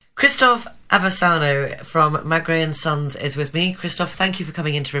Christophe Aversano from Magrey and Sons is with me. Christophe, thank you for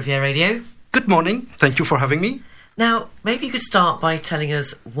coming into Riviera Radio. Good morning. Thank you for having me. Now, maybe you could start by telling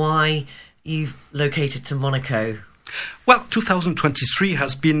us why you've located to Monaco. Well, 2023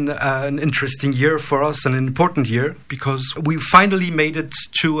 has been an interesting year for us, an important year, because we finally made it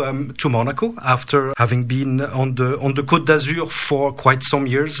to Monaco after having been on the Côte d'Azur for quite some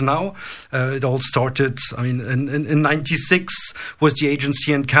years now. It all started, in 96 was the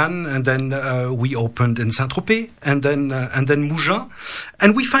agency in Cannes, and then we opened in Saint-Tropez, and then Mougins.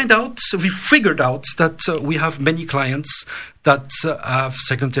 And we figured out that we have many clients that have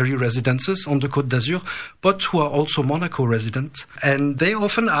secondary residences on the Côte d'Azur, but who are also Monaco resident. And they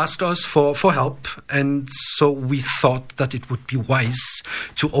often asked us for help. And so we thought that it would be wise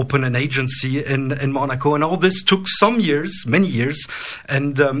to open an agency in Monaco. And all this took many years.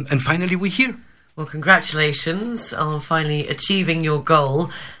 And finally we're here. Well, congratulations on finally achieving your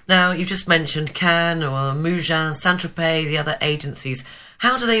goal. Now, you just mentioned Cannes or Mougins, Saint-Tropez, the other agencies.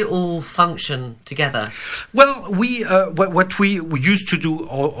 How do they all function together? Well, what we used to do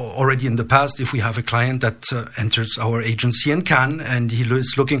already in the past, if we have a client that enters our agency in Cannes and he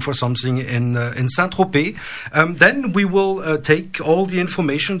is looking for something in Saint-Tropez, then we will take all the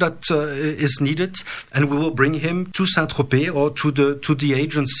information that is needed and we will bring him to Saint-Tropez or to the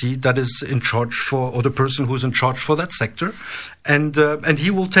agency that is in charge or the person who is in charge for that sector, and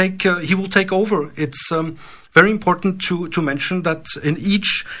he will take over. It's very important to mention that in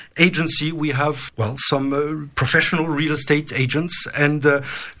each agency we have, some professional real estate agents, and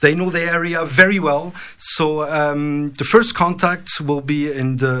they know the area very well. So the first contact will be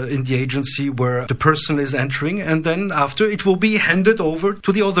in the agency where the person is entering, and then after it will be handed over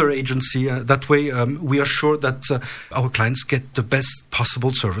to the other agency. That way we are sure that our clients get the best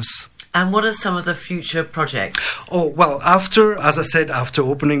possible service. And what are some of the future projects? Oh, well, after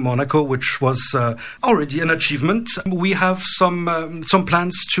opening Monaco, which was already an achievement, we have some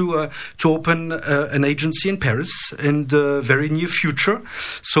plans to open an agency in Paris in the very near future.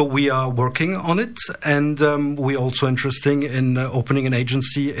 So we are working on it, and we're also interested in opening an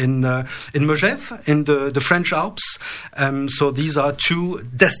agency in Megève, in the French Alps. So these are two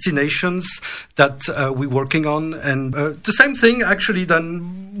destinations that we're working on, and the same thing actually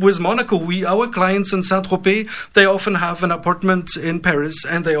then with Monaco. Our clients in Saint-Tropez, they often have an apartment in Paris,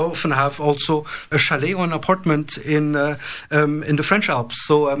 and they often have also a chalet or an apartment in the French Alps.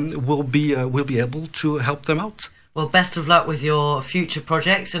 So we'll be able to help them out. Well, best of luck with your future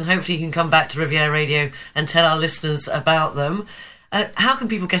projects, and hopefully you can come back to Riviera Radio and tell our listeners about them. How can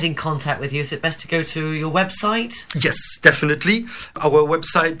people get in contact with you? Is it best to go to your website? Yes, definitely. Our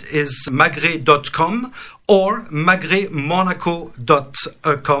website is magrey.com or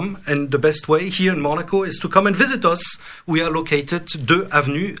magreymonaco.com. And the best way here in Monaco is to come and visit us. We are located 2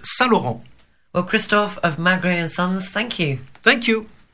 Avenue Saint-Laurent. Well, Christophe of Magrey and Sons, thank you. Thank you.